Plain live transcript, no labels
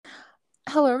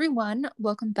Hello, everyone.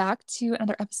 Welcome back to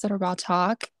another episode of Raw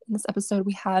Talk. In this episode,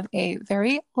 we have a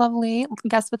very lovely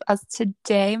guest with us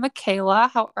today,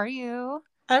 Michaela. How are you?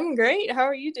 I'm great. How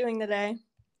are you doing today?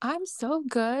 I'm so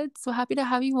good. So happy to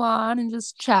have you on and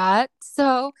just chat.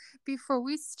 So, before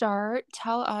we start,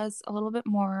 tell us a little bit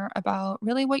more about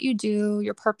really what you do,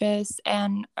 your purpose,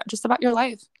 and just about your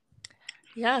life.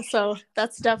 Yeah, so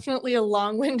that's definitely a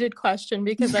long-winded question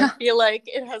because I Yeah. feel like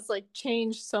it has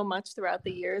changed so much throughout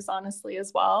the years, honestly,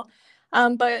 as well.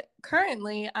 But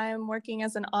currently, I'm working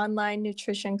as an online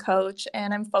nutrition coach,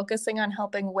 and I'm focusing on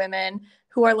helping women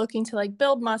who are looking to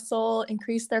build muscle,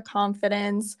 increase their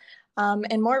confidence.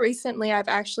 And more recently, I've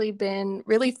actually been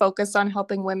really focused on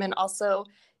helping women also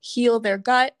heal their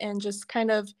gut and just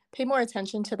kind of pay more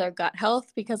attention to their gut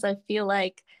health because I feel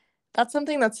like that's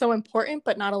something that's so important,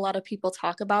 but not a lot of people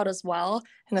talk about as well.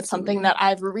 And it's something Absolutely. that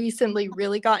I've recently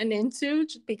really gotten into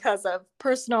because of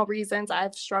personal reasons.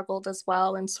 I've struggled as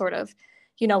well and sort of,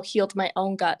 healed my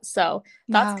own gut. So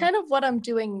that's Yeah. kind of what I'm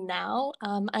doing now.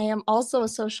 I am also a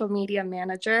social media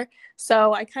manager.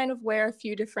 So I kind of wear a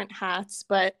few different hats,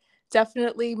 but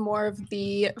definitely more of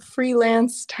the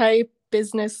freelance type,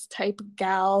 business type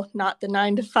gal, not the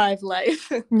 9 to 5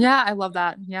 life. Yeah, I love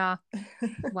that. Yeah.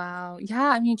 Wow.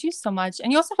 Yeah, I mean, you do so much.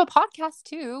 And you also have a podcast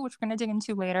too, which we're going to dig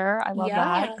into later. I love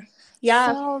that. Yeah.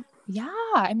 Yeah. So, yeah,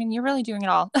 I mean, you're really doing it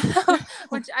all,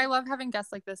 which I love having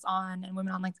guests like this on and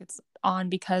women on like this on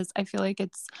because I feel like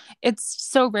it's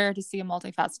so rare to see a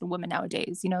multifaceted woman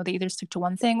nowadays. You know, they either stick to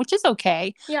one thing, which is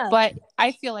okay, Yeah. but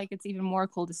I feel like it's even more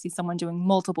cool to see someone doing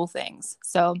multiple things.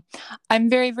 So, I'm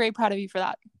very, very proud of you for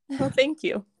that. Well, thank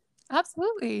you.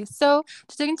 Absolutely. So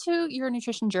to dig into your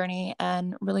nutrition journey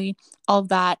and really all of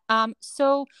that,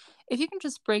 so if you can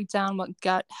just break down what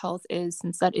gut health is,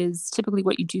 since that is typically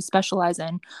what you do specialize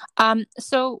in.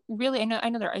 So really, I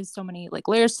know there is so many like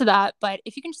layers to that, but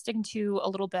if you can just dig into a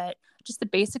little bit, just the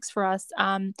basics for us,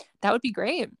 that would be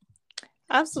great.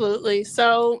 Absolutely.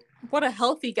 So, what a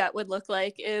healthy gut would look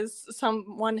like is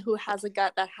someone who has a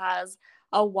gut that has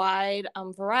a wide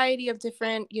variety of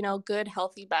different, good,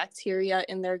 healthy bacteria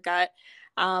in their gut.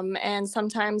 And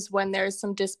sometimes when there's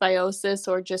some dysbiosis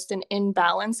or just an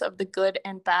imbalance of the good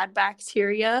and bad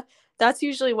bacteria, that's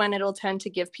usually when it'll tend to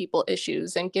give people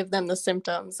issues and give them the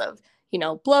symptoms of,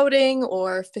 bloating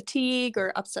or fatigue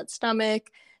or upset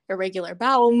stomach, irregular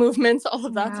bowel movements, all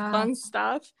of that Yeah. fun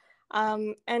stuff.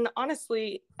 And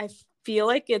honestly, I feel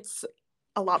like it's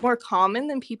a lot more common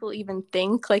than people even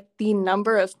think. Like the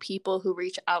number of people who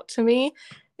reach out to me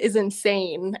is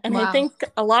insane. And I Wow. think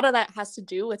a lot of that has to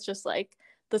do with just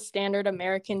the standard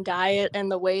American diet and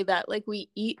the way that we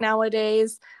eat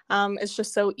nowadays. It's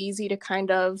just so easy to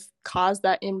kind of cause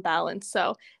that imbalance.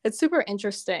 So it's super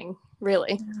interesting,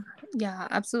 really. Yeah,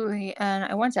 absolutely. And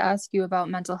I want to ask you about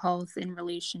mental health in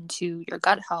relation to your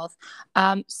gut health.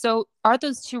 So are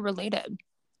those two related?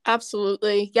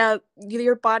 Absolutely. Yeah,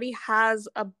 your body has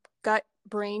a gut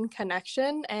brain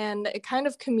connection and it kind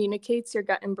of communicates your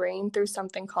gut and brain through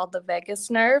something called the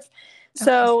vagus nerve. Okay.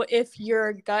 So, if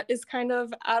your gut is kind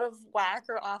of out of whack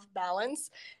or off balance,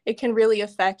 it can really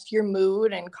affect your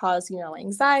mood and cause,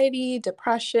 anxiety,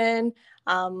 depression,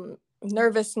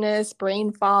 nervousness,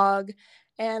 brain fog.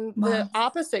 And the Wow.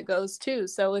 opposite goes too.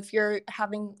 So, if you're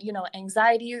having,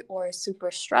 anxiety or super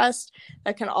stressed,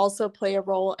 that can also play a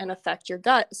role and affect your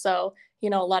gut. So, a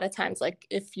lot of times,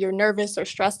 if you're nervous or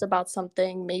stressed about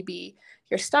something, maybe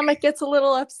your stomach gets a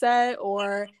little upset,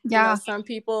 or, Yeah. some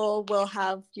people will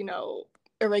have,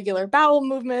 irregular bowel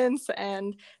movements,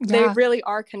 and they Yeah. really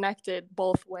are connected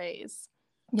both ways.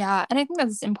 Yeah. And I think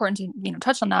that's important to,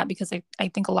 touch on that because I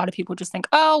think a lot of people just think,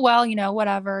 oh, well,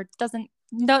 whatever. Doesn't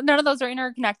no, none of those are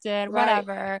interconnected, Right.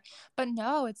 whatever. But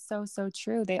no, it's so, so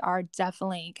true. They are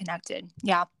definitely connected.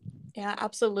 Yeah. Yeah,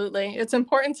 absolutely. It's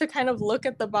important to kind of look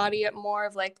at the body at more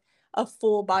of a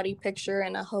full body picture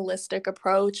and a holistic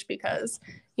approach because,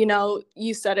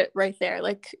 you said it right there.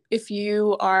 Like, if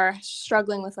you are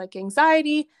struggling with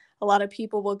anxiety, a lot of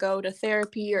people will go to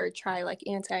therapy or try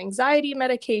anti anxiety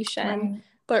medication. Right.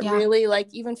 But Yeah. really,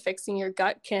 even fixing your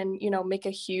gut can, make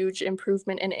a huge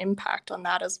improvement and impact on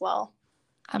that as well.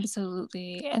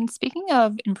 Absolutely. And speaking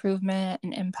of improvement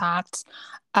and impact,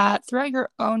 throughout your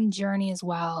own journey as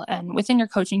well, and within your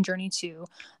coaching journey too,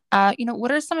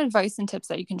 what are some advice and tips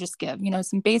that you can just give?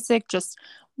 Some basic, just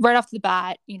right off the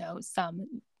bat,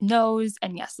 some no's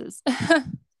and yeses.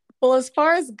 Well, as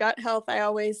far as gut health, I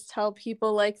always tell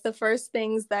people the first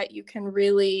things that you can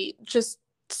really just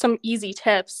some easy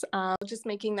tips. Just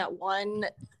making that one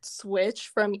switch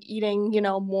from eating,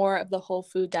 more of the whole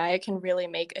food diet can really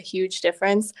make a huge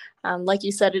difference. Like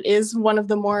you said, it is one of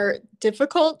the more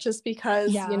difficult just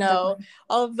because, Yeah, definitely.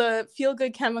 all of the feel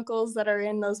good chemicals that are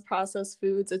in those processed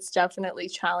foods, it's definitely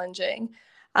challenging.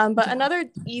 But Yeah. another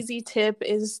easy tip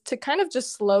is to kind of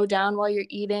just slow down while you're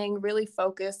eating, really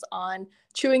focus on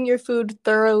chewing your food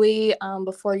thoroughly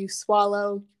before you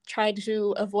swallow. Try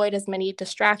to avoid as many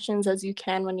distractions as you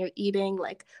can when you're eating,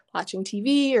 like watching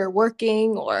TV or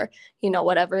working or,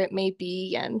 whatever it may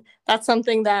be. And that's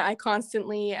something that I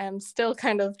constantly am still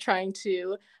kind of trying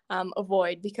to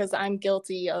avoid because I'm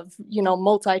guilty of,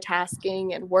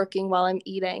 multitasking and working while I'm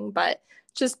eating. But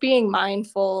just being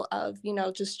mindful of,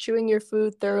 just chewing your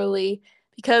food thoroughly.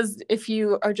 Because if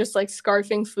you are just like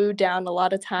scarfing food down, a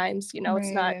lot of times,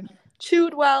 it's not Right.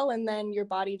 chewed well, and then your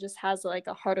body just has like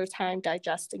a harder time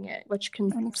digesting it, which can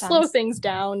That makes slow sense. things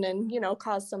down and,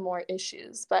 cause some more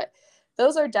issues. But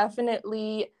those are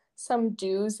definitely some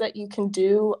do's that you can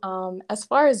do. As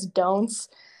far as don'ts,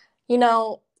 you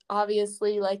know,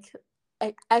 obviously, like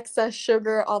excess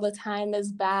sugar all the time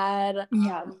is bad.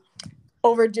 Yeah.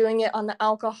 Overdoing it on the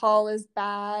alcohol is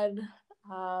bad.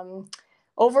 Um,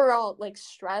 Overall, like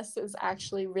stress is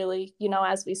actually really,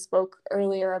 as we spoke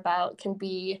earlier about, can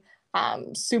be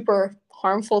super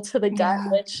harmful to the gut,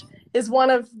 Yeah. which is one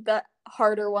of the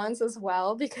harder ones as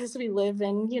well because we live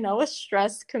in, a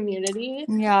stressed community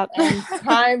Yeah. and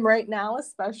time right now,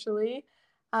 especially.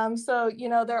 So,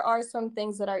 there are some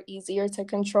things that are easier to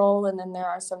control, and then there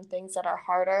are some things that are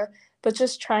harder. But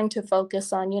just trying to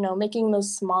focus on, making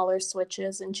those smaller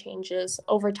switches and changes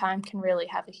over time can really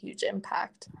have a huge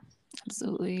impact.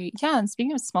 Absolutely. Yeah. And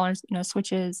speaking of smaller,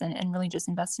 switches and really just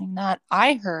investing in that,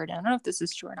 I heard, and I don't know if this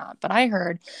is true or not, but I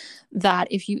heard that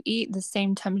if you eat the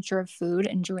same temperature of food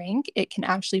and drink, it can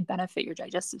actually benefit your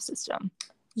digestive system.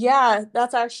 Yeah,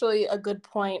 that's actually a good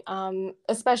point.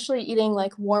 Especially eating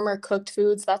like warmer cooked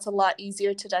foods, that's a lot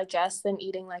easier to digest than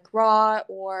eating like raw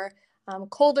or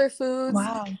colder foods.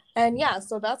 Wow. And yeah,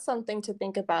 so that's something to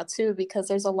think about too, because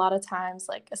there's a lot of times,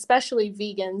 like especially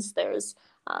vegans, there's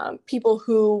people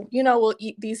who, will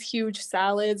eat these huge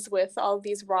salads with all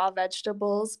these raw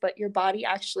vegetables, but your body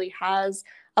actually has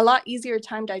a lot easier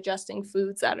time digesting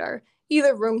foods that are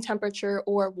either room temperature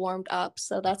or warmed up.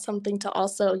 So that's something to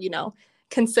also,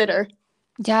 consider.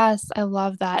 Yes, I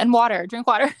love that. And water, drink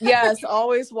water. Yes,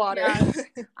 always water. Yes.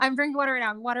 I'm drinking water right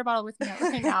now. Water bottle with me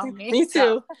right now. Me. Me Yeah.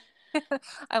 too.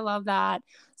 I love that.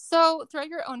 So throughout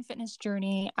your own fitness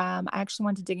journey, I actually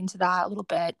want to dig into that a little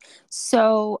bit.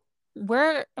 So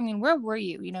where were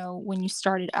you, when you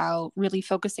started out really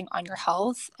focusing on your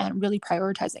health and really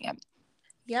prioritizing it?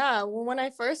 Yeah, well, when I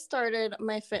first started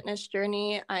my fitness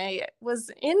journey, I was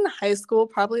in high school,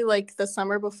 probably like the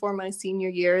summer before my senior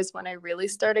years when I really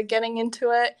started getting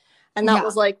into it. And that Yeah.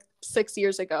 was like 6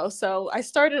 years ago. So I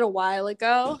started a while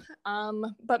ago.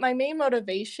 But my main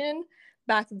motivation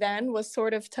back then was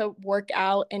sort of to work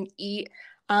out and eat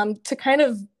to kind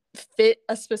of fit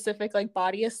a specific like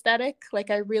body aesthetic. Like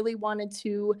I really wanted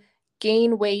to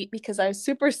gain weight because I was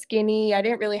super skinny. I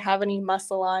didn't really have any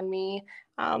muscle on me.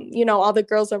 All the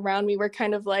girls around me were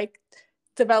kind of like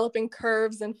developing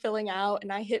curves and filling out,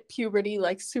 and I hit puberty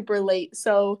like super late.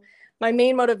 So my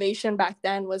main motivation back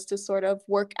then was to sort of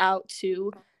work out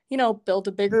to, build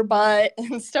a bigger butt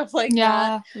and stuff like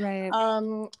that. Yeah, right.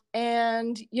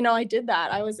 And, I did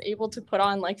that. I was able to put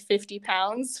on like 50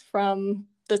 pounds from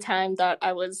the time that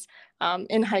I was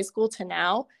in high school to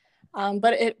now.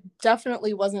 But it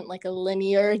definitely wasn't like a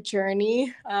linear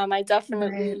journey. I Right.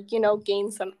 definitely,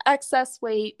 gained some excess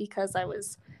weight because I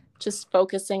was just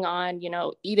focusing on,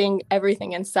 eating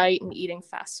everything in sight and eating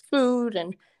fast food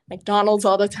and McDonald's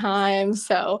all the time.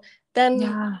 So then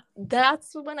Yeah.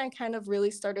 that's when I kind of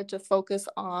really started to focus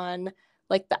on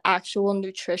like the actual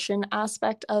nutrition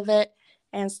aspect of it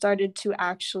and started to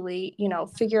actually,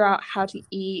 figure out how to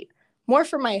eat more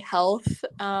for my health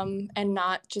and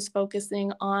not just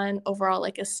focusing on overall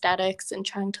like aesthetics and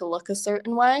trying to look a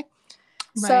certain way.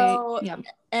 Right. So, Yeah.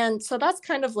 and so that's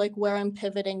kind of like where I'm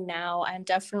pivoting now. I'm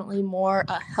definitely more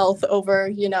a health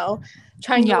over,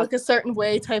 trying to Yeah. look a certain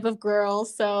way type of girl.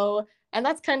 So, and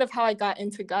that's kind of how I got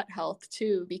into gut health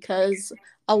too, because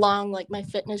along like my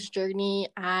fitness journey,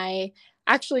 I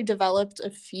actually developed a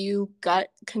few gut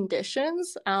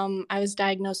conditions. I was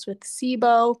diagnosed with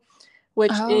SIBO,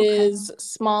 which Oh, okay. is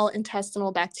small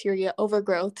intestinal bacteria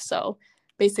overgrowth. So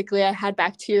basically, I had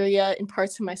bacteria in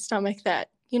parts of my stomach that,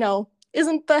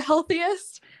 isn't the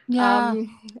healthiest. Yeah.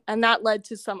 And that led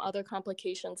to some other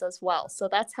complications as well. So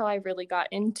that's how I really got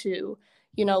into,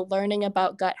 learning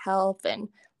about gut health and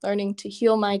learning to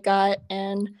heal my gut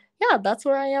and, yeah, that's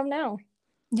where I am now.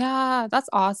 Yeah, that's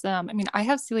awesome. I mean, I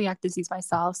have celiac disease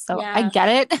myself, so I Yeah.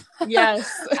 get it.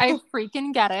 Yes. I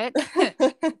freaking get it.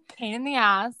 Pain in the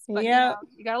ass, but Yeah.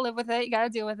 you gotta live with it. You gotta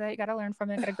deal with it. You gotta learn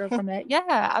from it. Gotta grow from it. Yeah,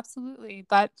 absolutely.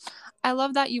 But I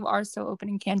love that you are so open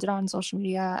and candid on social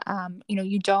media.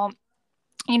 You don't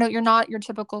you're not your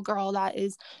typical girl that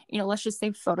is, let's just say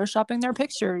photoshopping their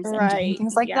pictures and doing Right.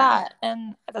 things like Yeah. that.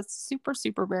 And that's super,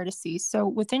 super rare to see. So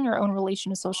within your own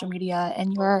relation to social media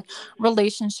and your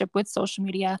relationship with social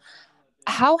media,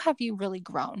 how have you really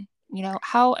grown?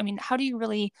 How do you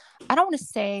really, I don't want to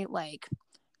say like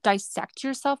dissect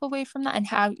yourself away from that and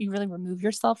how you really remove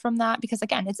yourself from that, because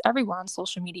again, it's everywhere on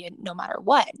social media, no matter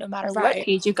what Right.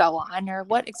 page you go on or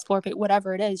what explore page,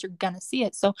 whatever it is, you're gonna see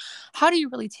it. So how do you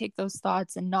really take those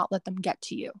thoughts and not let them get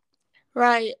to you?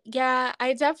 Right. Yeah,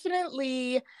 I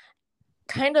definitely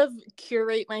kind of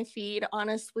curate my feed,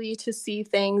 honestly, to see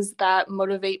things that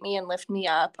motivate me and lift me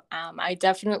up. I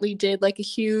definitely did like a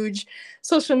huge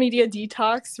social media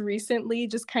detox recently,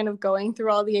 just kind of going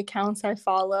through all the accounts I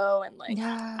follow and like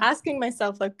Yeah. asking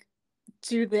myself, like,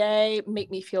 do they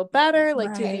make me feel better?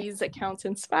 Like, do Right. these accounts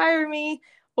inspire me?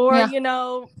 Or,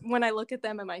 Yeah. when I look at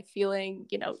them, am I feeling,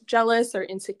 jealous or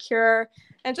insecure?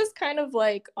 And just kind of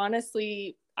like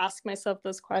honestly ask myself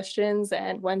those questions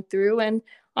and went through and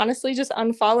honestly just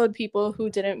unfollowed people who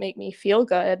didn't make me feel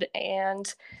good.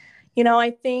 And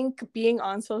I think being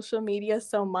on social media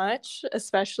so much,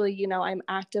 especially, I'm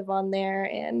active on there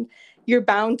and you're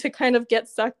bound to kind of get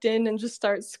sucked in and just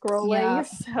start scrolling. Yeah.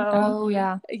 So, Oh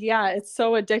yeah. yeah, it's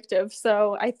so addictive.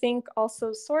 So, I think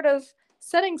also sort of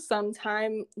setting some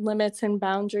time limits and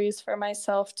boundaries for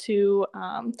myself to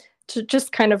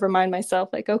just kind of remind myself,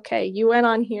 like, okay, you went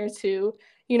on here to,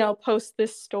 post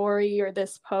this story or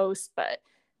this post, but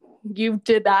you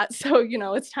did that. So,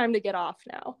 it's time to get off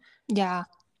now. Yeah.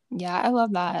 Yeah, I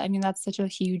love that. I mean, that's such a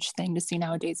huge thing to see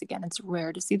nowadays. Again, it's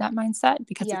rare to see that mindset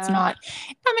because it's Yeah. not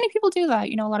many people do that.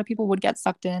 A lot of people would get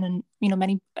sucked in, and,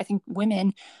 many, I think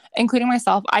women, including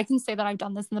myself, I can say that I've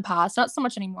done this in the past, not so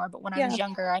much anymore, but when I was Yeah.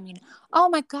 younger, I mean, oh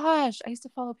my gosh, I used to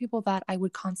follow people that I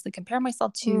would constantly compare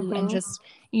myself to and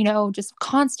Mm-hmm. just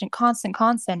constant, constant,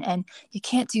 constant. And you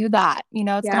can't do that. It's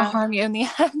going to Yeah. harm you in the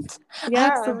end.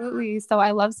 Yeah. Absolutely. So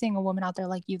I love seeing a woman out there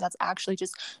like you that's actually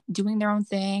just doing their own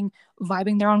thing,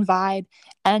 vibing their own vibe,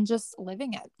 and just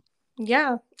living it.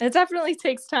 Yeah. It definitely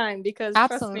takes time because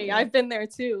trust me, Absolutely. I've been there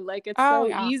too. Like it's Oh so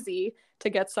yeah. easy to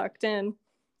get sucked in.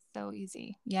 So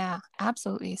easy. Yeah,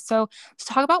 absolutely. So to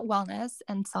talk about wellness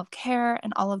and self-care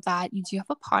and all of that, you do have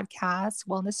a podcast,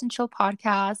 Wellness and Chill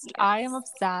podcast. I am Yes.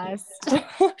 obsessed.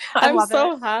 I I'm love it.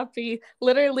 so happy.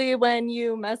 Literally, when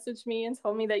you messaged me and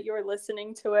told me that you were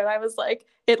listening to it, I was like,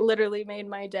 it literally made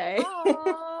my day.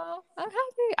 Oh, I'm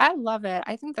happy. I love it.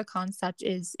 I think the concept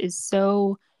is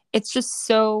so, it's just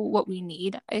so what we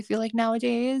need, I feel like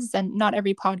nowadays. And not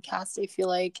every podcast I feel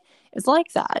like is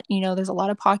like that. There's a lot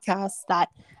of podcasts that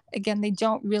again they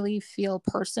don't really feel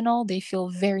personal. They feel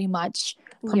very much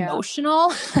Yeah.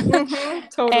 promotional. Mm-hmm.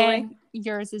 Totally. And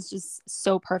yours is just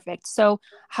so perfect. So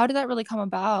how did that really come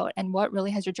about and what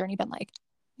really has your journey been like?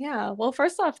 Yeah. Well,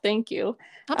 first off, thank you.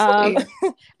 Um, Absolutely.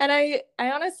 and I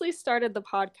honestly started the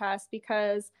podcast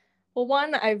because, well,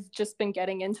 one, I've just been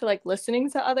getting into like listening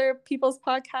to other people's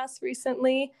podcasts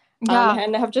recently, Yeah.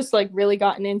 and have just like really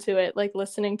gotten into it, like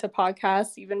listening to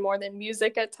podcasts even more than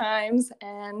music at times.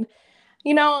 And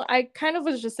I kind of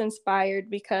was just inspired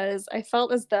because I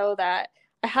felt as though that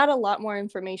I had a lot more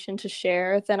information to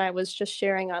share than I was just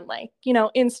sharing on like,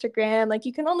 Instagram. Like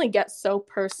you can only get so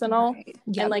personal Right.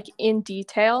 and Yep. like in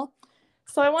detail.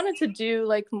 So I wanted to do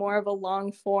like more of a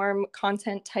long form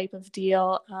content type of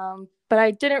deal. But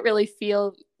I didn't really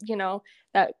feel,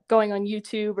 that going on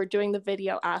YouTube or doing the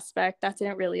video aspect, that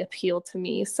didn't really appeal to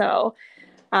me. So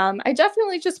I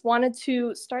definitely just wanted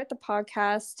to start the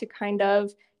podcast to kind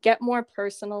of get more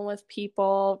personal with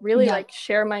people, really Yeah. like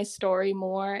share my story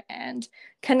more and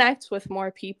connect with more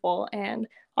people. And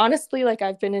honestly, like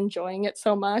I've been enjoying it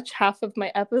so much. Half of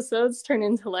my episodes turn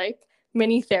into like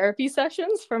mini therapy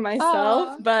sessions for myself,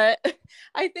 Oh, but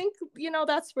I think,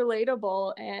 that's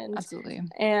relatable absolutely.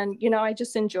 and I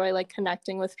just enjoy like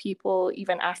connecting with people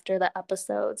even after the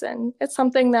episodes and it's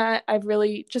something that I've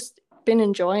really just been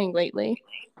enjoying lately.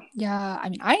 Yeah, I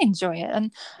mean, I enjoy it.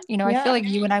 And, I feel Yeah. like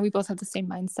you and I, we both have the same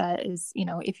mindset is,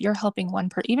 if you're helping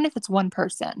even if it's one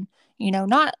person,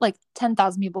 not like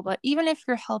 10,000 people, but even if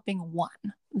you're helping one,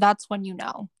 that's when you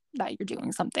know that you're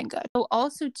doing something good. So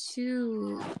also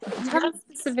too, do you have a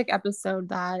specific episode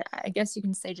that I guess you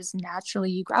can say just naturally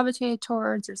you gravitated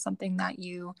towards or something that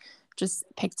you just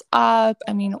picked up?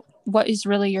 I mean, what is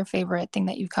really your favorite thing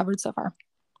that you've covered so far?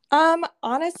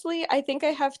 Honestly, I think I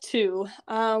have two.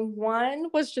 One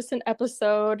was just an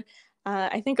episode.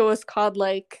 I think it was called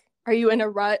like "Are You in a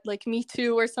Rut?" Like Me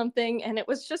Too or something, and it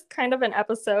was just kind of an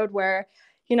episode where,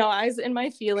 I was in my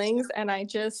feelings and I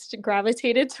just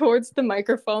gravitated towards the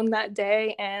microphone that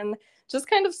day and just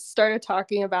kind of started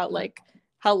talking about like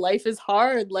how life is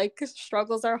hard, like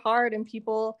struggles are hard, and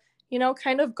people,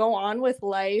 kind of go on with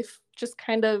life, just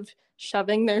kind of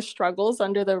shoving their struggles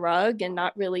under the rug and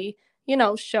not really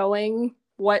showing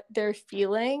what they're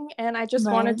feeling. And I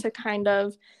just wanted Right. to kind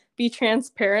of be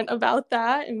transparent about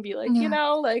that and be like,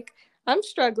 Yeah. like I'm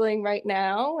struggling right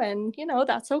now and,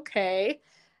 that's okay.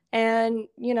 And,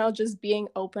 just being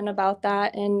open about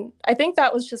that. And I think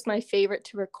that was just my favorite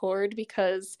to record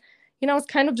because, it's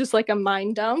kind of just like a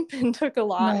mind dump and took a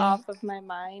lot Right. off of my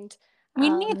mind. We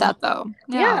need Um, that though.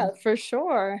 Yeah. yeah, for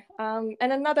sure. And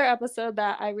another episode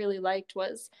that I really liked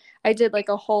was I did like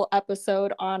a whole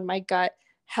episode on my gut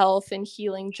health and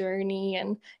healing journey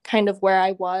and kind of where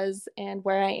I was and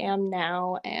where I am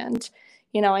now. And,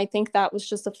 I think that was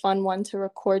just a fun one to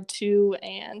record too.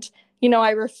 And,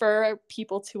 I refer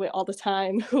people to it all the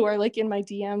time who are like in my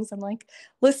DMs. I'm like,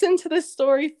 listen to this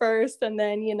story first. And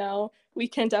then, we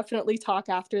can definitely talk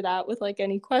after that with like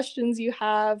any questions you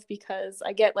have because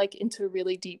I get like into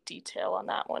really deep detail on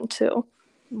that one too.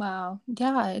 Wow.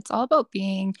 Yeah, it's all about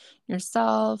being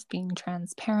yourself, being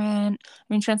transparent.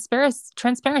 I mean,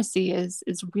 transparency is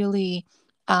really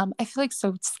I feel like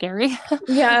so scary,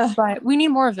 Yeah, but we need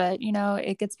more of it.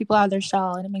 It gets people out of their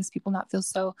shell and it makes people not feel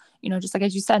so, just like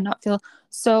as you said, not feel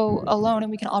so alone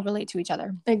and we can all relate to each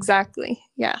other. exactly.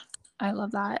 Yeah. I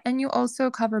love that. And you also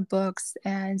cover books,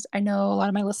 and I know a lot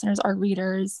of my listeners are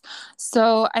readers.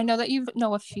 So I know that you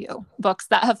know a few books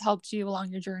that have helped you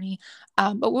along your journey.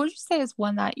 But what would you say is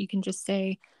one that you can just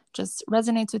say just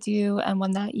resonates with you and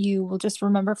one that you will just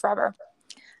remember forever?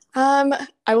 Um,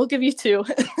 I will give you two.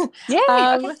 Yay.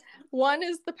 Okay. One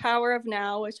is The Power of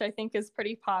Now, which I think is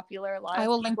pretty popular. A lot I of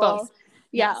will link both. people,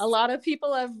 yeah, a Yes. lot of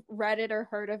people have read it or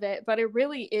heard of it, but it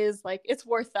really is like it's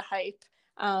worth the hype.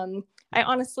 I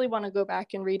honestly want to go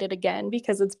back and read it again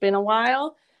because it's been a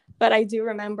while, but I do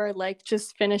remember like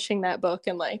just finishing that book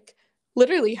and like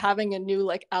literally having a new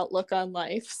like outlook on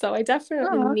life. So I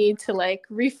definitely Oh, need to like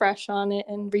refresh on it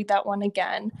and read that one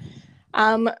again.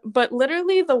 But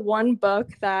literally the one book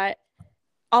that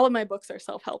all of my books are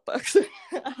self-help books.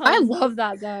 I um, love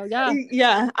that though. Yeah.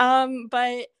 yeah.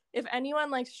 But if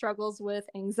anyone like struggles with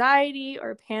anxiety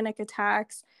or panic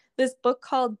attacks, this book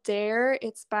called Dare,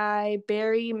 it's by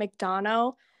Barry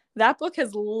McDonough. That book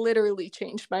has literally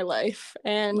changed my life.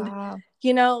 And, Wow.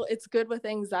 it's good with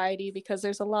anxiety because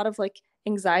there's a lot of like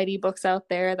anxiety books out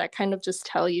there that kind of just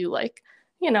tell you like,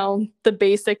 the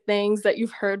basic things that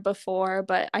you've heard before.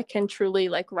 But I can truly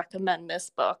like recommend this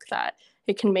book that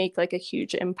it can make like a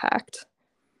huge impact.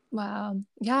 Wow.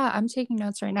 Yeah, I'm taking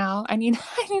notes right now. I need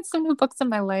I need some new books in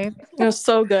my life. It was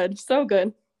so good. So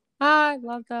good. I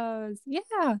love those.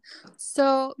 Yeah.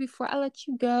 So before I let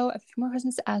you go, a few more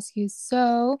questions to ask you.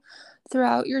 So,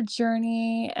 throughout your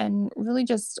journey and really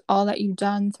just all that you've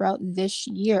done throughout this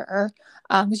year,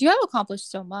 because you have accomplished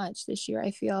so much this year,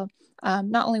 I feel,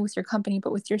 not only with your company,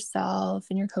 but with yourself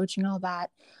and your coaching and all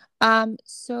that.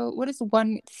 So what is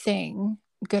one thing,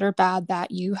 good or bad,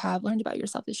 that you have learned about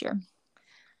yourself this year?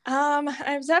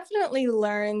 I've definitely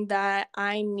learned that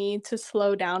I need to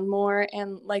slow down more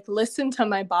and like listen to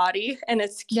my body and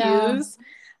its Yeah. cues.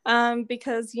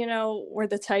 Because we're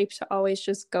the type to always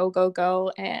just go, go, go.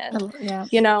 And, Yeah.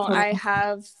 I Totally.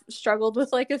 have struggled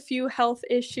with like a few health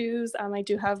issues. I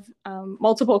do have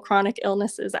multiple chronic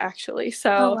illnesses actually. Oh,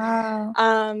 So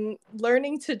wow.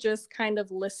 learning to just kind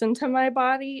of listen to my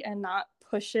body and not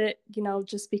push it,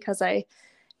 just because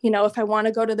if I want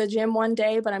to go to the gym one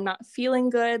day, but I'm not feeling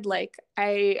good, like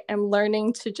I am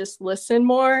learning to just listen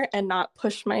more and not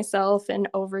push myself and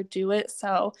overdo it.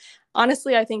 So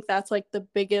honestly, I think that's like the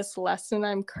biggest lesson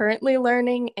I'm currently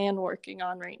learning and working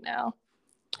on right now.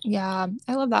 Yeah,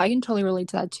 I love that. I can totally relate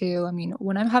to that too. I mean,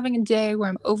 when I'm having a day where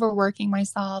I'm overworking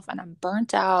myself and I'm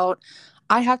burnt out,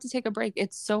 I have to take a break.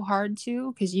 It's so hard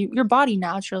to because your body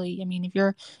naturally, I mean,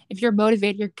 if you're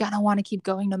motivated, you're gonna want to keep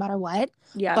going no matter what.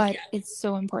 Yeah. But it's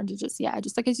so important to just, yeah,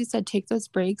 just like as you said, take those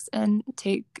breaks and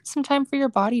take some time for your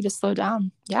body to slow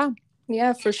down. Yeah,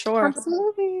 Yeah, for sure.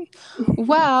 absolutely.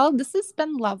 Well, this has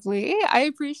been lovely. I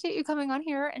appreciate you coming on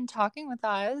here and talking with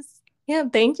us. Yeah,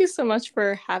 thank you so much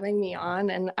for having me on.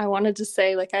 And I wanted to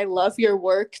say, like, I love your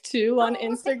work too on Oh,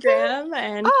 thank you. Instagram.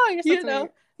 And, Oh, you're so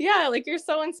sweet. yeah, like you're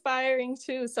so inspiring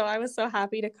too. So I was so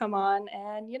happy to come on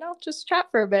and, just chat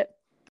for a bit.